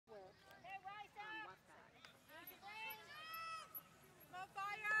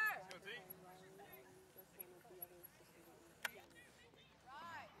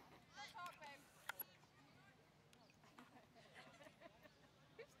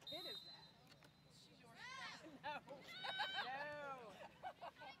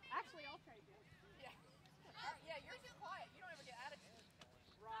too quiet. You don't ever get attitude.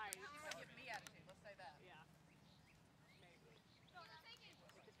 Right. You wouldn't give me attitude, let's say that. Yeah. Maybe.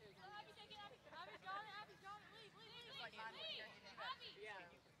 Just like mine would hear you do that. Yeah.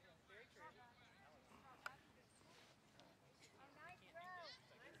 Very true.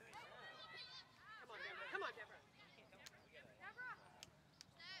 Come on, Deborah. Come on, Deborah.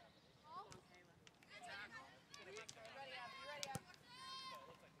 Ready, Abby. You ready, Abby?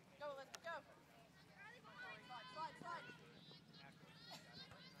 Go, let's go. Slide.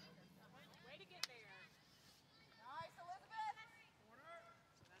 Way to get there. Nice, Elizabeth. So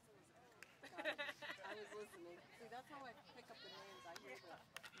that's Elizabeth. I was listening. See, that's how I pick up the names. I hear the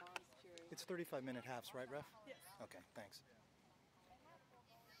moms cheering. It's 35-minute halves, right, Ref? Yes. Okay, thanks.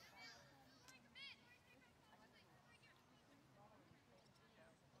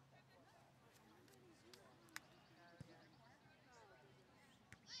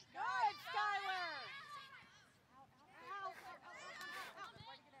 Good, Skylar.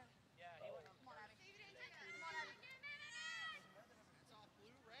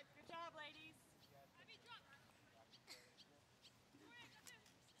 Good job, ladies.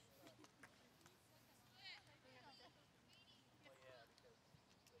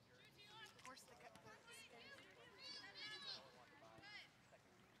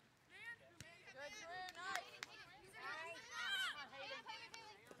 Good, Drew. Nice.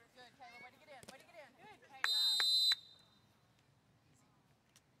 Good, Kayla. Way to get in. Good, Kayla.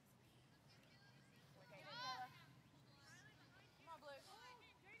 Come on, Blue.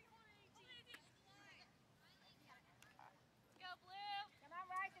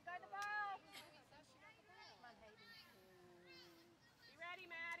 Be ready,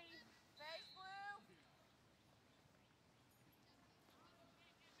 Maddie. Face, Blue.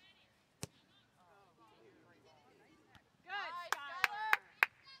 Good, Nice, Skylar.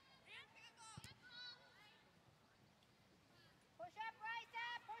 Push up, RYSA!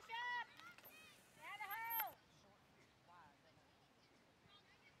 Push up! Down the hole! Good, Skylar.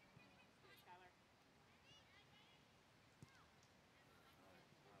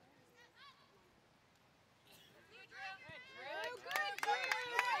 Good, Drew.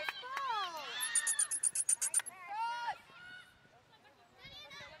 Nice ball.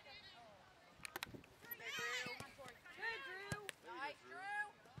 Good, Drew. Nice, Drew.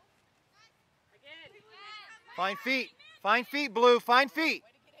 Again. Fine feet, Blue, fine feet.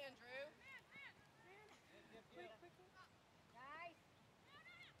 Way to get in, Drew. Nice!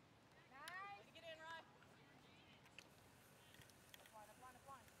 Way to get in, Ryan. Up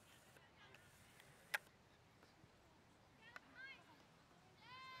line.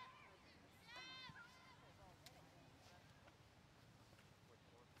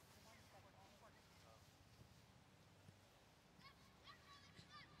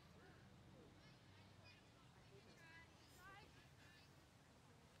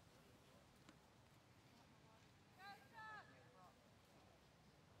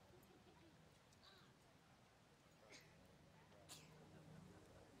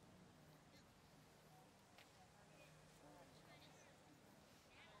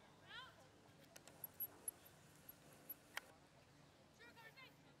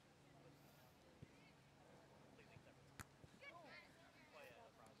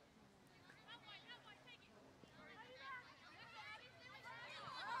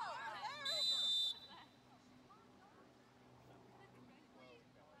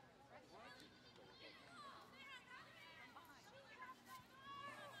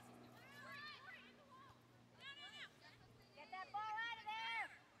 Get that ball out of there!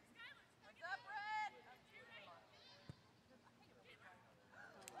 What's up, Red?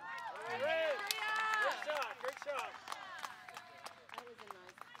 Good shot. That was a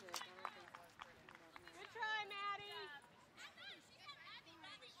nice kick. I don't think Good try, Maddie.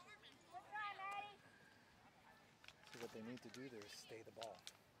 Good try, Maddie! So what they need to do there is stay the ball.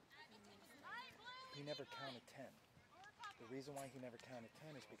 He never counted 10. The reason why he never counted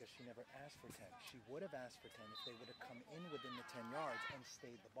 10 is because she never asked for 10. She would have asked for 10 if they would have come in within the 10 yards and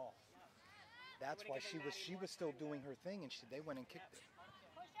stayed the ball. That's why she was still doing her thing, and they went and kicked it.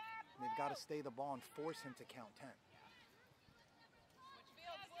 Push up! And they've got to stay the ball and force him to count 10.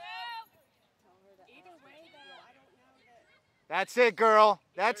 tell her that. Either way, though, I don't know that. That's it, girl.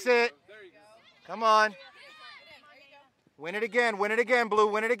 That's it. There you go. Come on. Get in. There you go. Win it again, Blue.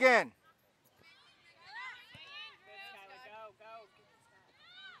 Win it again. Skylar, go.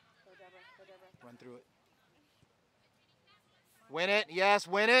 Go, Deborah. Run through it. Win it. Yes,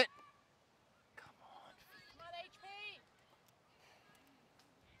 win it. Come on. Come on, HP.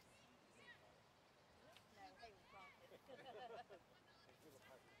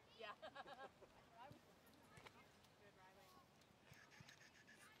 Yeah.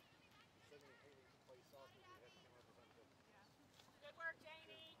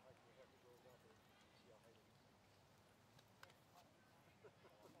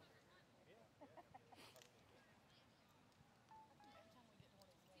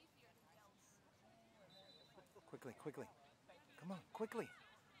 quickly, quickly. Come on, quickly. Wait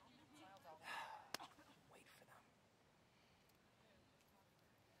for them.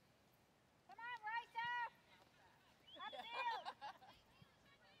 Come on, RYSA. Upfield.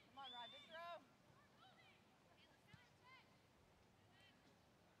 Come on, Ryan. Big throw.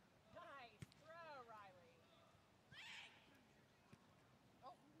 Nice throw, Riley.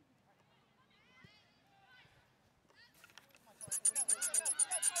 Oh. Come on, Tori. Go, go, go,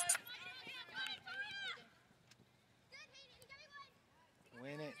 go, Tori.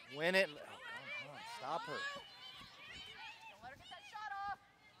 Win it, win it. Oh, come on, stop her. Don't let her get that shot off.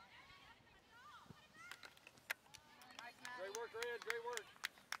 Nice, Matt. Great work, Red. Great work.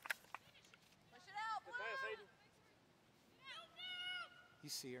 Push it out, Good Blue. pass, Hayden. You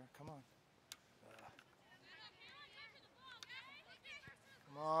see her, come on.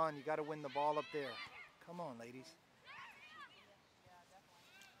 Come on, you got to win the ball up there. Come on, ladies.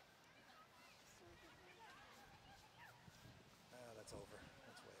 That's over.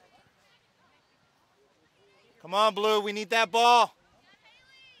 That's way over. Come on, Blue. We need that ball.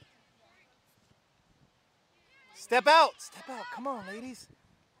 Step out. Step out. Come on, ladies.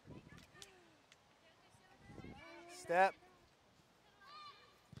 Step.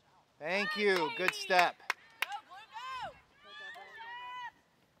 Thank you. Good step. Go, Blue, go.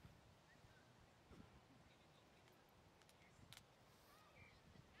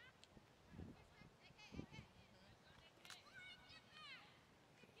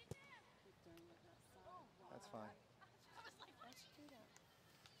 That's fine.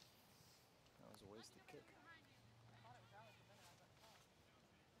 That was a wasted kick.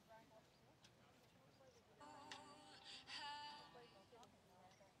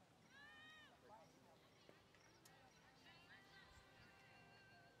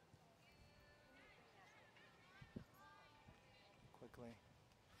 Quickly.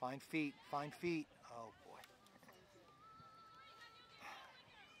 Find feet. Find feet. Oh, boy.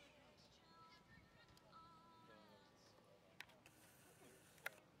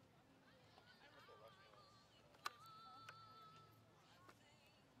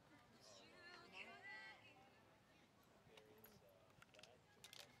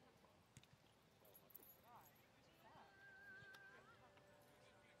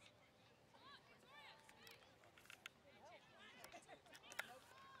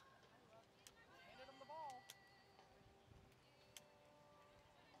 Handed him the ball.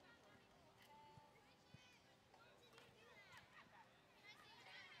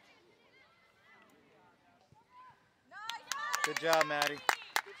 Nice. Good job, Maddie.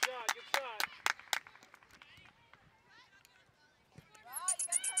 Good shot, good shot. Right, you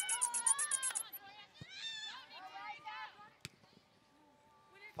got to turn it on. Go, RYSA.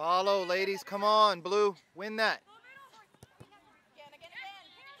 Follow, ladies. Come on, Blue. Win that. Again.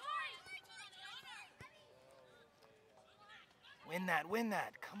 Win that. Win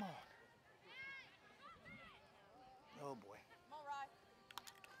that. Come on. Oh, boy. Come on, Rye.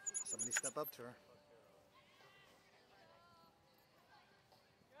 Somebody step up to her.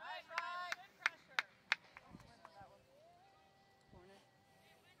 Nice, Rye. Good pressure. That one. Corner.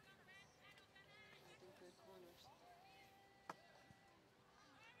 I think good corners.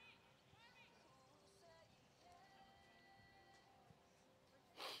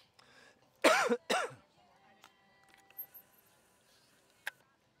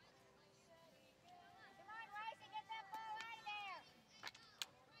 Come on, RYSA. Get that ball out of there.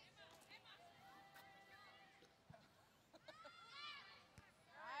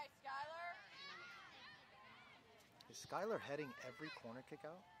 Nice, Skylar. Is Skylar heading every corner kick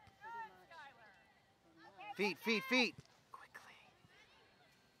out? Okay, Feet, feet, feet. Quickly.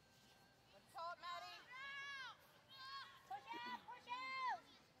 Let's call it, Maddie. push out, push out.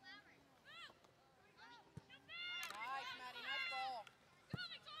 Nice, Maddie. Nice ball. Step.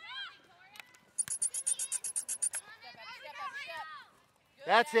 Good,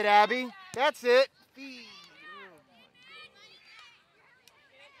 That's it, Abby. Abby. That's it. Feet.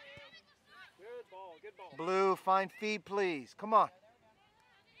 Good ball, good ball. Blue, find feet, please. Come on.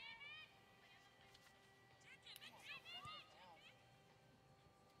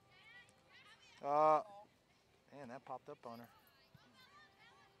 Man, that popped up on her.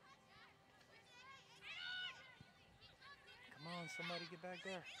 Come on, somebody get back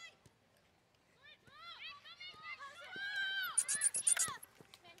there.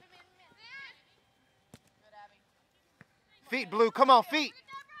 Good, Abby. Feet, Blue. Come on, feet.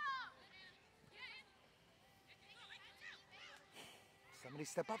 Somebody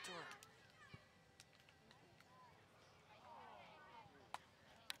step up to her.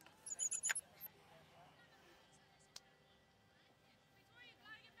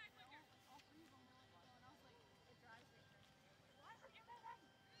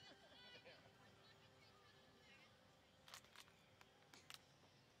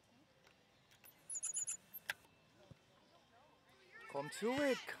 him to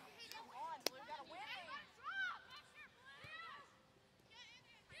it. Come on, Blue, gotta win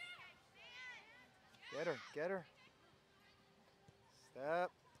these. Get her, get her.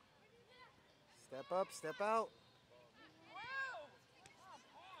 Step. Step up, step out.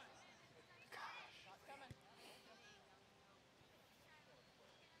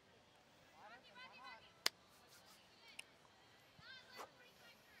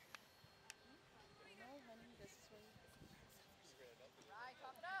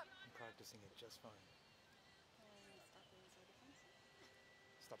 I'm practicing it just fine.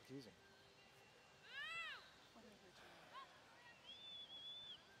 Stop accusing.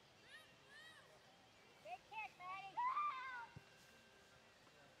 Big kick, Maddie.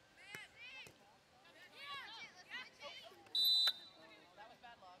 That was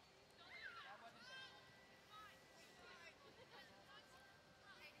bad luck. That wasn't it.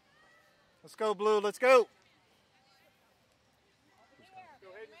 Let's go, Blue. Let's go. Go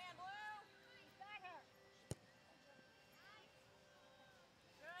ahead. Man, Blue. Back her.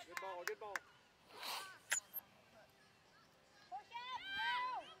 Good ball, good ball. Push up,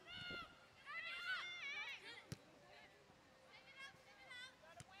 Blue.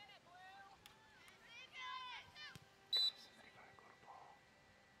 Gotta win it, Blue.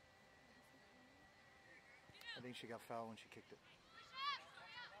 I think she got fouled when she kicked it.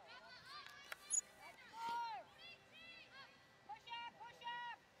 Push up, push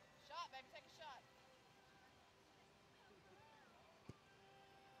up. Shot, baby, take a shot.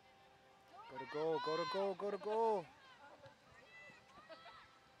 Go to goal, go to goal, go to goal.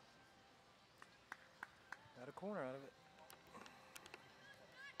 Got a corner out of it.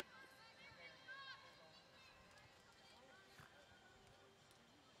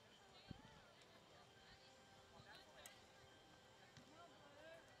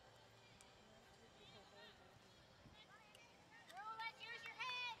 Blue, let's use your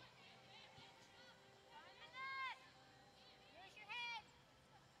head. Use your head.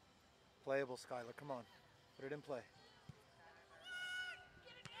 Playable, Skylar. Come on. Put it in play.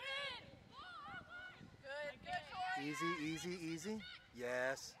 Good, good, Tori. Easy, easy, easy.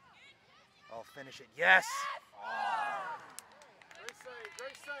 Yes. Oh, finish it. Yes. Great save,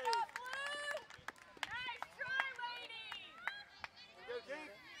 great Go, save. Blue. Nice try, ladies. Go,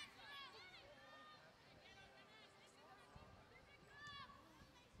 Keith.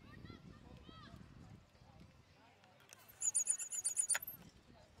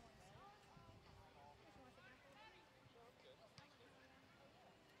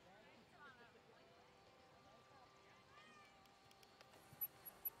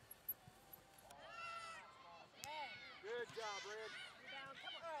 Good job, Red. Rebound,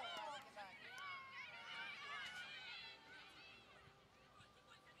 come on. Oh, get back.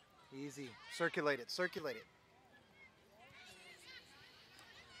 Easy. Circulate it. Circulate it. Nice try.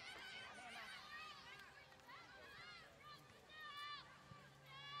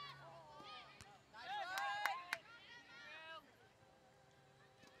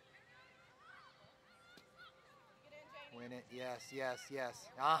 Get in, Janie. Win it. Yes, yes, yes.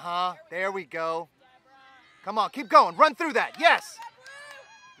 Uh-huh. There we go. Come on. Keep going. Run through that. Yes.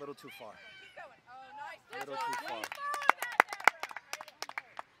 A little too far. Keep going. Oh, nice. A little too far.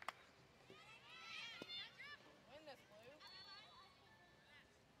 Win this, Blue.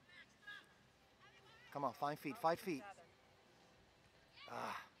 Come on. 5 feet. 5 feet.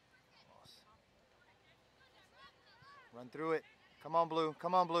 Ah. Almost. Run through it. Come on, Blue.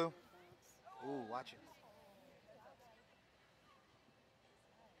 Come on, Blue. Ooh, watch it.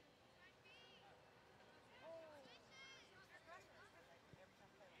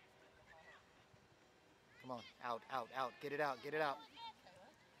 Come on. Out, out, out. Get it out. Get it out.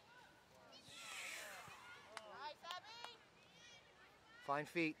 Nice, Abby. 5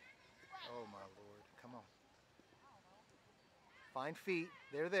 feet. Oh, my Lord. Come on. 5 feet.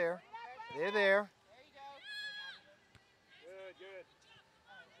 They're there. They're there. There you go. Good, good.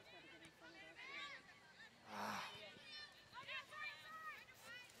 Ah.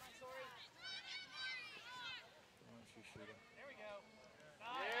 Come on, Tori. Why don't you shoot him? There we go.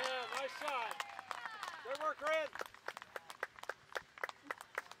 Yeah, nice shot. Good work, Red.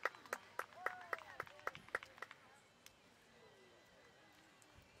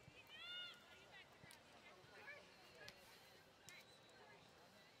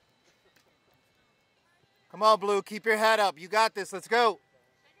 Come on, Blue. Keep your head up. You got this. Let's go.